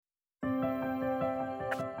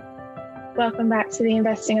Welcome back to the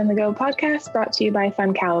Investing on the Go podcast brought to you by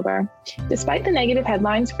FundCalibre. Despite the negative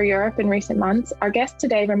headlines for Europe in recent months, our guest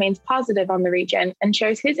today remains positive on the region and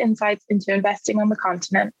shares his insights into investing on the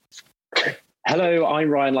continent. Hello, I'm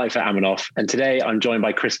Ryan Lightfoot-Amanoff, and today I'm joined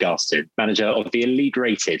by Chris Garstin, manager of the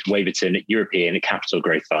elite-rated Waverton European Capital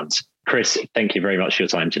Growth Fund. Chris, thank you very much for your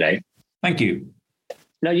time today. Thank you.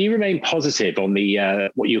 Now, you remain positive on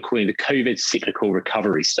the what you're calling the COVID cyclical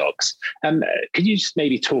recovery stocks. Could you just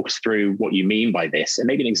maybe talk us through what you mean by this and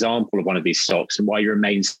maybe an example of one of these stocks and why you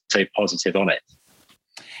remain so positive on it?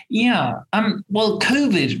 Yeah, well,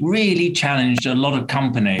 COVID really challenged a lot of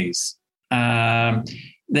companies.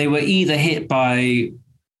 They were either hit by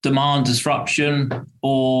demand disruption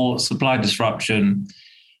or supply disruption.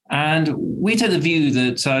 And we take the view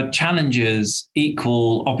that challenges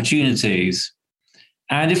equal opportunities.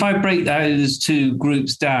 And if I break those two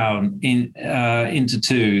groups down into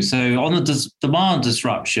two, so on the demand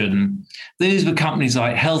disruption, those were companies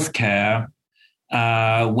like healthcare,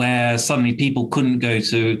 where suddenly people couldn't go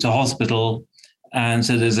to hospital. And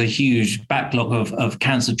so there's a huge backlog of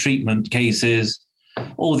cancer treatment cases,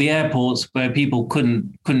 or the airports where people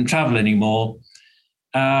couldn't travel anymore.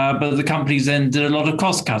 But the companies then did a lot of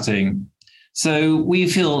cost cutting. So we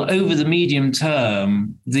feel over the medium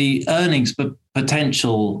term, the earnings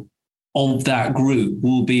potential of that group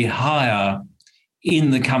will be higher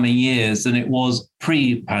in the coming years than it was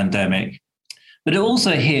pre-pandemic. But it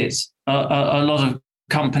also hits a lot of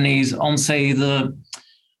companies on, say, the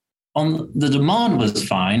demand was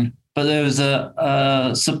fine, but there was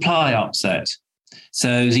a supply upset. So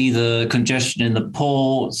it was either congestion in the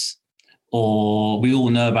ports, or we all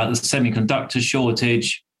know about the semiconductor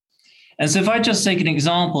shortage. And so if I just take an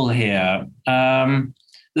example here,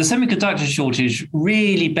 the semiconductor shortage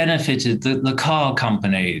really benefited the car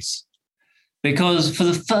companies because for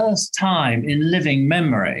the first time in living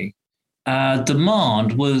memory,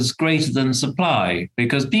 demand was greater than supply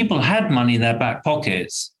because people had money in their back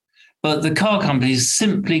pockets, but the car companies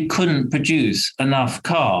simply couldn't produce enough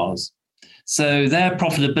cars. So their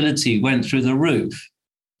profitability went through the roof.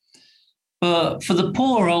 But for the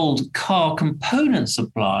poor old car component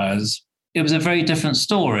suppliers, it was a very different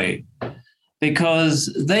story because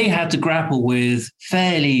they had to grapple with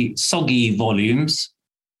fairly soggy volumes.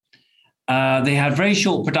 They had very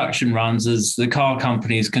short production runs as the car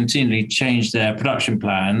companies continually changed their production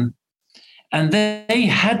plan. And they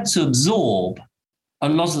had to absorb a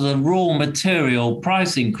lot of the raw material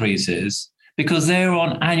price increases because they were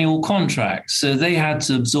on annual contracts. So they had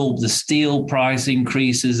to absorb the steel price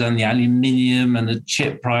increases and the aluminium and the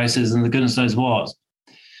chip prices and the goodness knows what.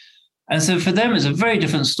 And so for them, it's a very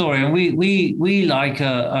different story. And we like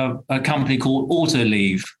a company called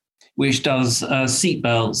Autoliv, which does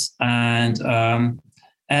seatbelts and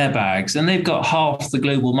airbags. And they've got half the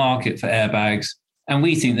global market for airbags. And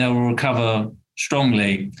we think they will recover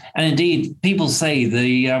strongly. And indeed, people say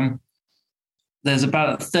there's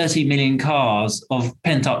about 30 million cars of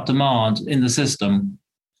pent-up demand in the system.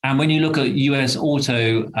 And when you look at US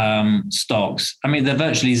auto stocks, I mean, they're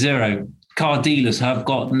virtually zero. Car dealers have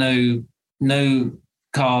got no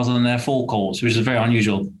cars on their forecourts, which is very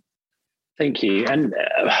unusual. Thank you. And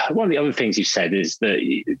one of the other things you've said is that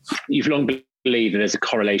you've long believed that there's a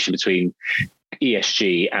correlation between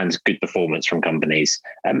ESG and good performance from companies.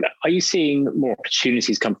 Are you seeing more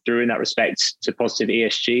opportunities come through in that respect to positive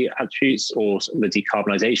ESG attributes or some of the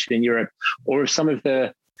decarbonisation in Europe, or have some of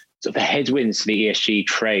the sort of the headwinds to the ESG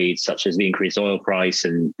trade, such as the increased oil price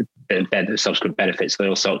and the subsequent benefits of the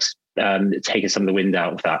oil stocks, taken some of the wind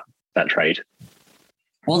out of that trade?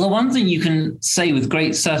 Well, the one thing you can say with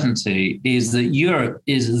great certainty is that Europe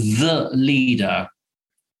is the leader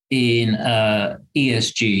in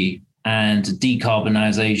ESG and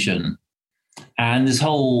decarbonisation. And this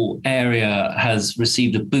whole area has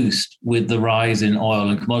received a boost with the rise in oil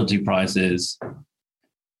and commodity prices.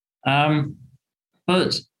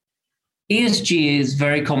 But ESG is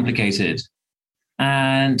very complicated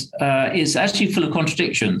and it's actually full of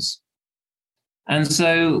contradictions. And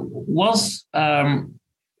so whilst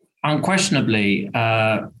unquestionably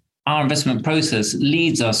our investment process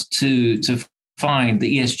leads us to find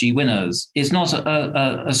the ESG winners, it's not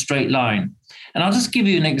a straight line. And I'll just give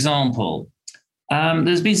you an example.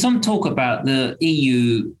 There's been some talk about the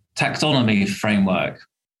EU taxonomy framework.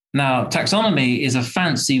 Now, taxonomy is a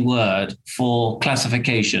fancy word for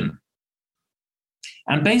classification.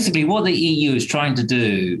 And basically what the EU is trying to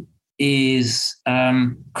do is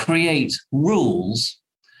create rules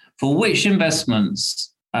for which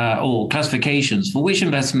investments or classifications for which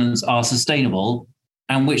investments are sustainable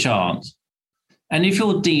and which aren't. And if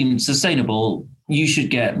you're deemed sustainable, you should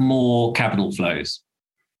get more capital flows.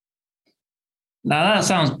 Now that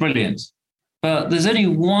sounds brilliant, but there's only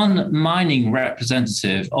one mining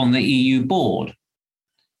representative on the EU board.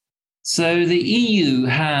 So the EU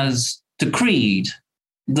has decreed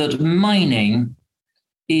that mining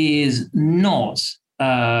is not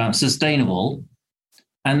sustainable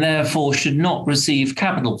and therefore should not receive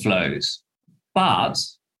capital flows. But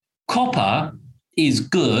copper is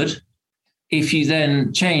good if you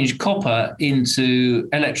then change copper into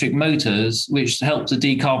electric motors, which help to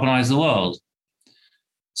decarbonize the world.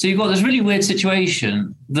 So you've got this really weird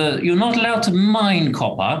situation that you're not allowed to mine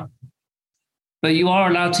copper, but you are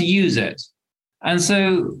allowed to use it. And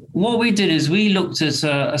so what we did is we looked at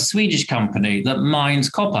a Swedish company that mines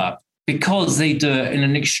copper because they do it in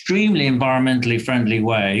an extremely environmentally friendly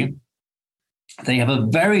way. They have a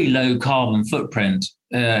very low carbon footprint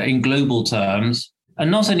in global terms. And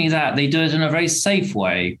not only that, they do it in a very safe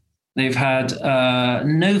way. They've had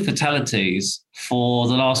no fatalities for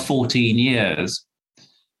the last 14 years.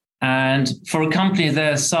 And for a company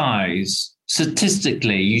their size,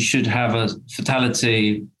 statistically, you should have a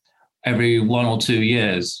fatality every 1 or 2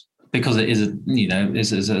 years because it is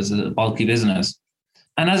is a bulky business.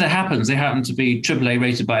 And as it happens, they happen to be AAA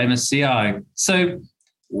rated by MSCI. So,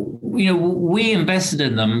 we invested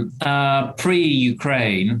in them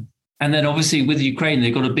pre-Ukraine. And then obviously with Ukraine,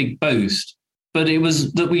 they got a big boost. But it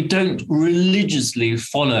was that we don't religiously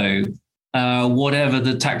follow whatever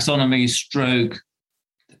the taxonomy stroke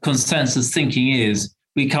consensus thinking is.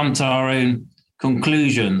 We come to our own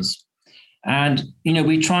conclusions. And,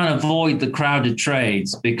 we try and avoid the crowded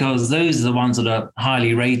trades because those are the ones that are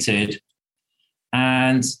highly rated.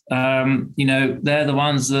 And, they're the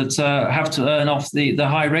ones that have to earn off the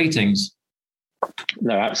high ratings.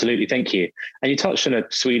 No, absolutely. Thank you. And you touched on a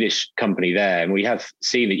Swedish company there, and we have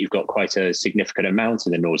seen that you've got quite a significant amount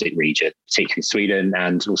in the Nordic region, particularly Sweden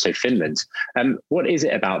and also Finland. What is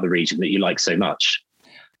it about the region that you like so much?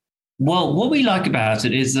 Well, what we like about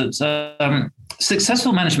it is that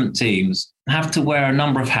successful management teams have to wear a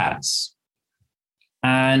number of hats.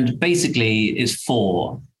 And basically it's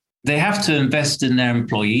 4. They have to invest in their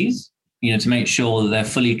employees, to make sure that they're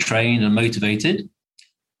fully trained and motivated.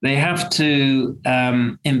 They have to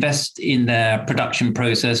invest in their production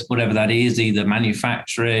process, whatever that is, either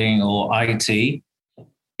manufacturing or IT.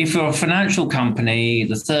 If you're a financial company,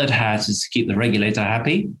 the third hat is to keep the regulator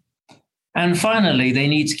happy. And finally, they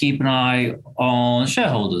need to keep an eye on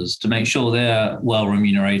shareholders to make sure they're well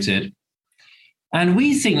remunerated. And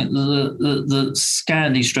we think the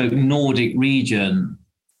Scandi/Nordic region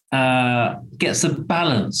gets the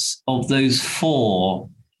balance of those 4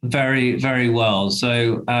 very, very well.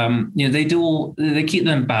 So, they keep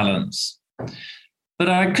them balanced. But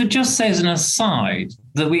I could just say as an aside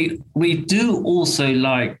that we do also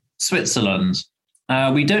like Switzerland.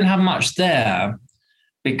 We don't have much there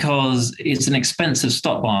because it's an expensive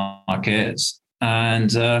stock market.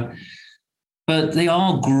 And but they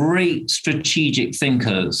are great strategic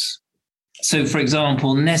thinkers. So, for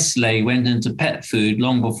example, Nestle went into pet food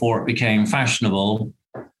long before it became fashionable.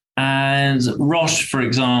 And Roche, for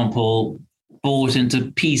example, bought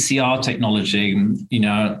into PCR technology.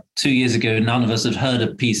 2 years ago, none of us had heard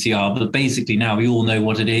of PCR, but basically now we all know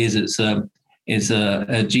what it is. It's a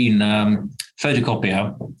gene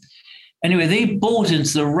photocopier. Anyway, they bought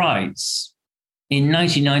into the rights in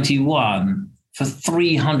 1991 for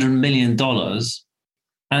 $300 million.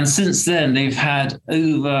 And since then, they've had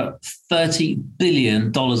over $30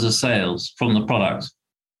 billion of sales from the product.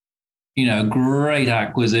 Great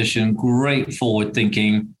acquisition, great forward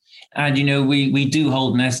thinking. And, we do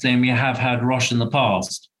hold Nestle and we have had Roche in the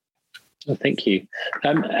past. Well, thank you.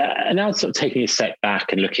 And now sort of taking a step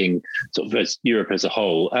back and looking sort of as Europe as a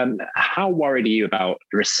whole, how worried are you about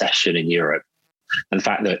the recession in Europe and the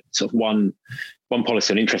fact that sort of one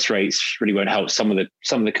policy on interest rates really won't help some of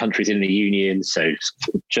the countries in the union? So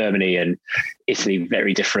Germany and Italy,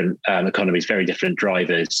 very different economies, very different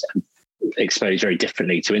drivers, exposed very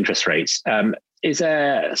differently to interest rates. Is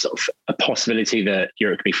there sort of a possibility that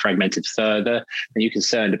Europe could be fragmented further? Are you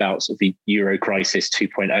concerned about sort of the Euro crisis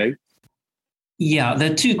 2.0? Yeah,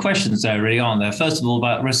 there are 2 questions there, really, aren't there? First of all,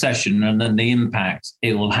 about recession and then the impact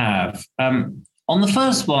it will have. On the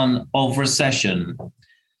first one of recession,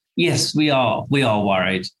 yes, we are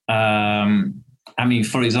worried.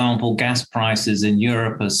 For example, gas prices in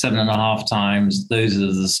Europe are 7.5 times those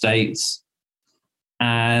of the States.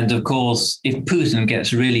 And of course, if Putin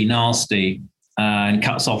gets really nasty and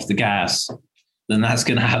cuts off the gas, then that's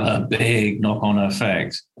going to have a big knock-on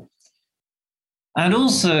effect. And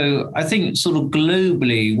also, I think sort of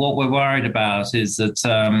globally, what we're worried about is that,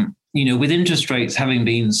 with interest rates having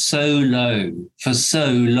been so low for so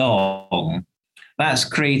long, that's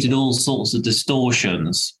created all sorts of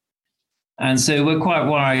distortions. And so we're quite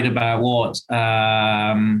worried about what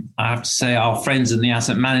I have to say our friends in the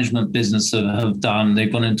asset management business have done.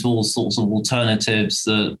 They've gone into all sorts of alternatives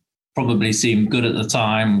that probably seemed good at the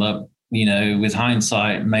time, but with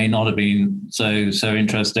hindsight may not have been so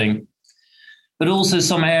interesting. But also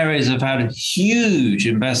some areas have had huge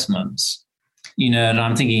investments, and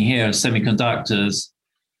I'm thinking here of semiconductors.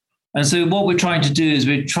 And so what we're trying to do is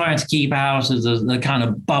we're trying to keep out of the kind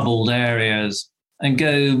of bubbled areas and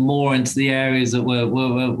go more into the areas that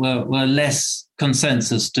were less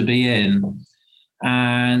consensus to be in.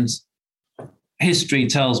 And history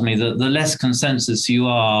tells me that the less consensus you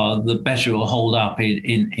are, the better it will hold up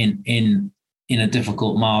in a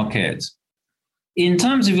difficult market. In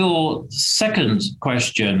terms of your second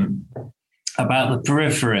question about the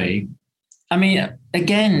periphery, I mean,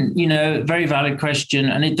 again, very valid question,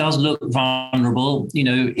 and it does look vulnerable.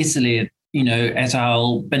 Italy, et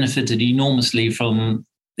al. Benefited enormously from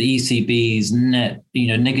the ECB's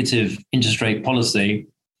negative interest rate policy,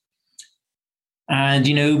 and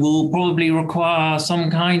will probably require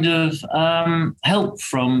some kind of help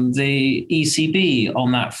from the ECB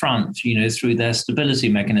on that front, through their stability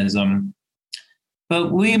mechanism.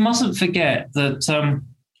 But we mustn't forget that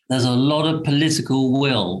there's a lot of political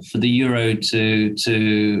will for the euro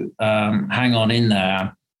to hang on in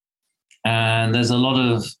there. And there's a lot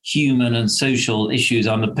of human and social issues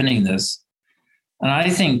underpinning this. And I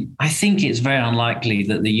think it's very unlikely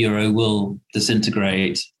that the euro will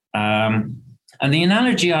disintegrate. And the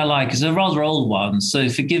analogy I like is a rather old one, so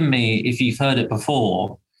forgive me if you've heard it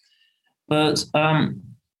before. But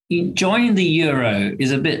joining the euro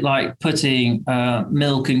is a bit like putting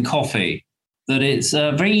milk in coffee, that it's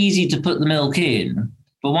very easy to put the milk in,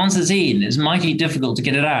 but once it's in, it's mighty difficult to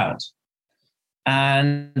get it out.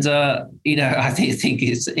 And, I think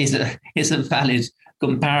it's a valid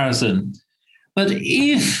comparison. But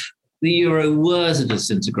if the euro were to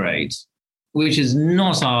disintegrate, which is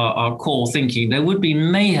not our core thinking, there would be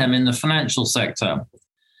mayhem in the financial sector.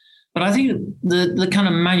 But I think the kind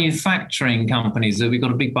of manufacturing companies that we've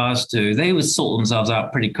got a big bias to, they would sort themselves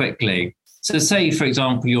out pretty quickly. So say, for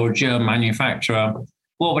example, you're a German manufacturer,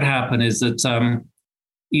 what would happen is that,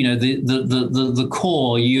 the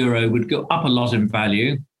core euro would go up a lot in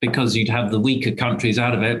value because you'd have the weaker countries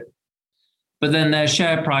out of it. But then their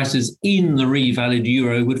share prices in the revalued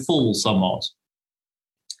euro would fall somewhat.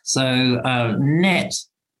 So net,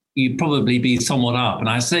 you'd probably be somewhat up. And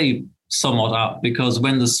I say somewhat up because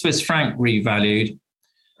when the Swiss franc revalued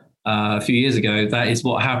a few years ago, that is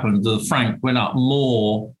what happened. The franc went up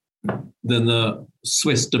more than the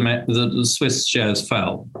Swiss shares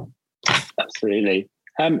fell. Absolutely.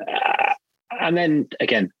 And then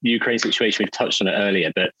again, the Ukraine situation, we've touched on it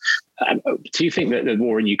earlier, but do you think that the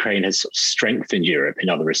war in Ukraine has sort of strengthened Europe in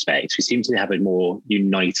other respects? We seem to have a more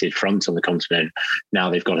united front on the continent.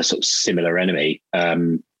 Now they've got a sort of similar enemy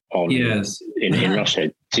in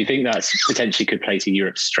Russia. Do you think that's potentially could play to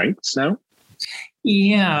Europe's strengths now?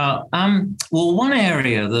 Yeah. Well, one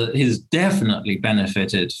area that has definitely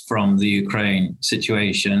benefited from the Ukraine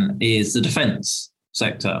situation is the defense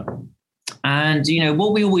sector. And,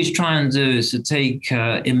 what we always try and do is to take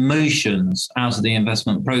emotions out of the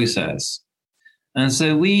investment process. And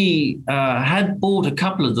so we had bought a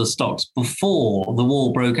couple of the stocks before the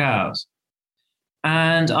war broke out.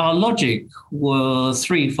 And our logic was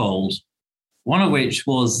threefold. One of which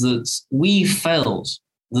was that we felt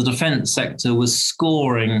the defense sector was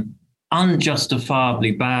scoring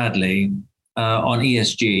unjustifiably badly on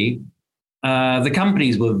ESG. The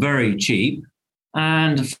companies were very cheap.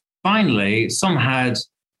 And finally, some had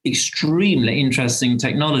extremely interesting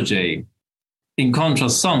technology. In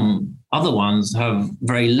contrast, some other ones have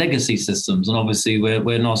very legacy systems, and obviously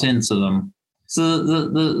we're not into them. So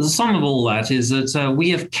the sum of all that is that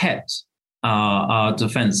we have kept our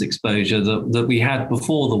defense exposure that we had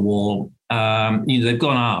before the war. They've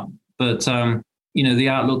gone up, but the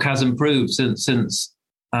outlook has improved since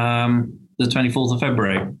the 24th of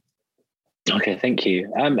February. Okay, thank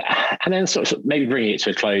you. And then sort of maybe bringing it to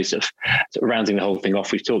a close of sort of rounding the whole thing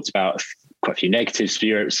off, we've talked about quite a few negatives for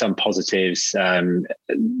Europe, some positives.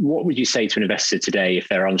 What would you say to an investor today if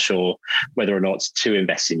they're unsure whether or not to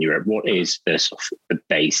invest in Europe? What is the sort of the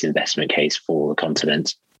base investment case for the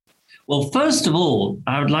continent? Well, first of all,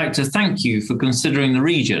 I would like to thank you for considering the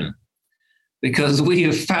region, because we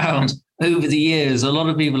have found over the years, a lot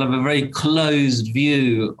of people have a very closed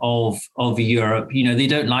view of Europe. They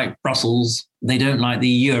don't like Brussels. They don't like the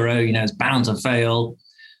euro. It's bound to fail.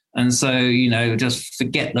 And so, just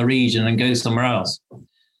forget the region and go somewhere else.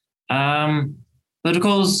 But of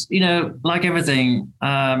course, like everything,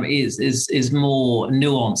 is more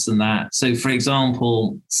nuanced than that. So, for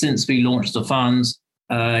example, since we launched the fund,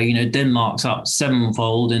 Denmark's up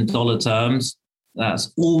sevenfold in dollar terms.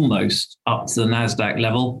 That's almost up to the Nasdaq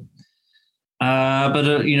level. But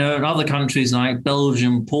other countries like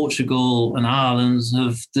Belgium, Portugal, and Ireland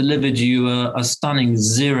have delivered you a stunning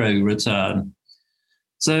zero return.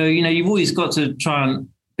 So you've always got to try and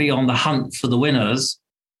be on the hunt for the winners.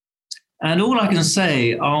 And all I can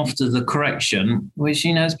say after the correction, which,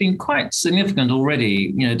 has been quite significant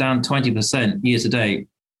already, down 20% year to date,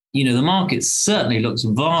 the market certainly looks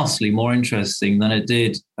vastly more interesting than it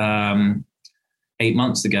did 8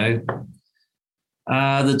 months ago.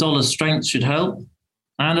 The dollar strength should help.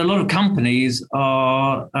 And a lot of companies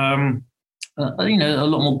are, a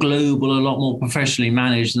lot more global, a lot more professionally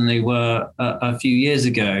managed than they were a few years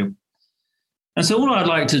ago. And so all I'd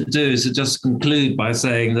like to do is to just conclude by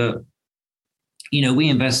saying that, we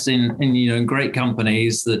invest in great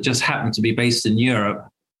companies that just happen to be based in Europe.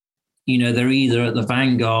 They're either at the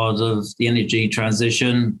vanguard of the energy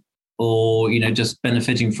transition or, just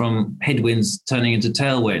benefiting from headwinds turning into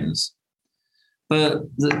tailwinds. But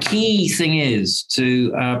the key thing is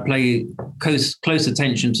to pay close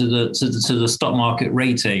attention to the stock market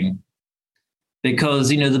rating, because,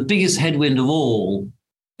 the biggest headwind of all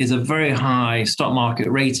is a very high stock market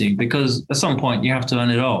rating, because at some point you have to earn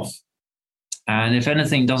it off. And if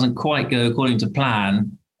anything doesn't quite go according to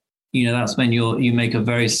plan, that's when you make a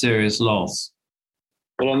very serious loss.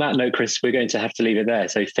 Well, on that note, Chris, we're going to have to leave it there.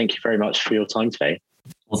 So thank you very much for your time today.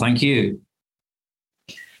 Well, thank you.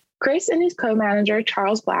 Chris and his co-manager,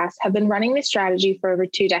 Charles Glass, have been running this strategy for over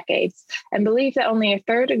 2 decades and believe that only a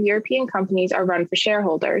third of European companies are run for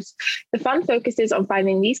shareholders. The fund focuses on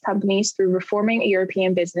finding these companies through reforming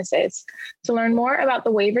European businesses. To learn more about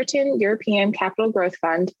the Waverton European Capital Growth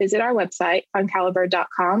Fund, visit our website,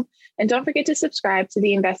 fundcaliber.com, and don't forget to subscribe to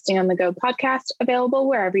the Investing on the Go podcast, available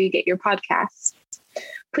wherever you get your podcasts.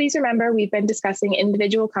 Please remember, we've been discussing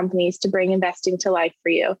individual companies to bring investing to life for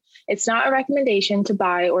you. It's not a recommendation to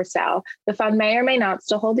buy or sell. The fund may or may not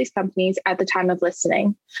still hold these companies at the time of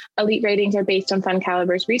listening. Elite ratings are based on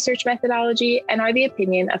FundCaliber's research methodology and are the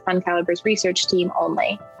opinion of FundCaliber's research team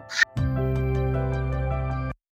only.